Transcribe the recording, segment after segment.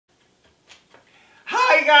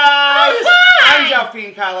Hi guys! Oh, hi! I'm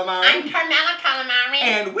Delphine Calamari. I'm Carmela Calamari.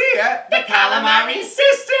 And we're the Calamari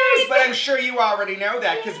Sisters! But I'm sure you already know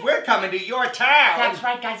that because we're coming to your town. That's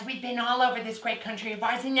right, guys. We've been all over this great country of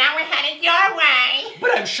ours, and now we're headed your way.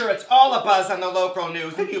 But I'm sure it's all a buzz on the local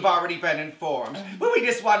news and you've already been informed. But we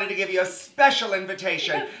just wanted to give you a special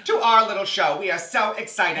invitation to our little show. We are so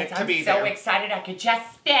excited to be there. I'm so excited I could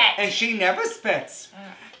just spit. And she never spits.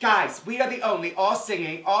 Guys, we are the only all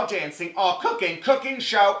singing, all dancing, all cooking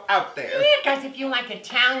show out there. Yeah, guys, if you like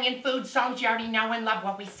Italian food songs, you already know and love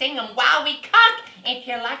what we sing them while we cook. If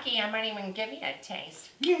you're lucky, I might even give you a taste.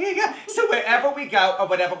 Yeah. So wherever we go or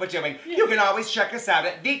whatever we're doing, you can always check us out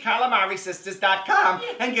at thecalamarisisters.com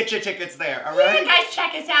and get your tickets there, all right? Yeah, guys,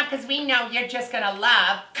 check us out because we know you're just going to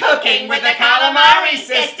love Cooking with the Calamari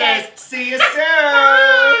Sisters. See you soon.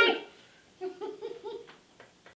 Bye.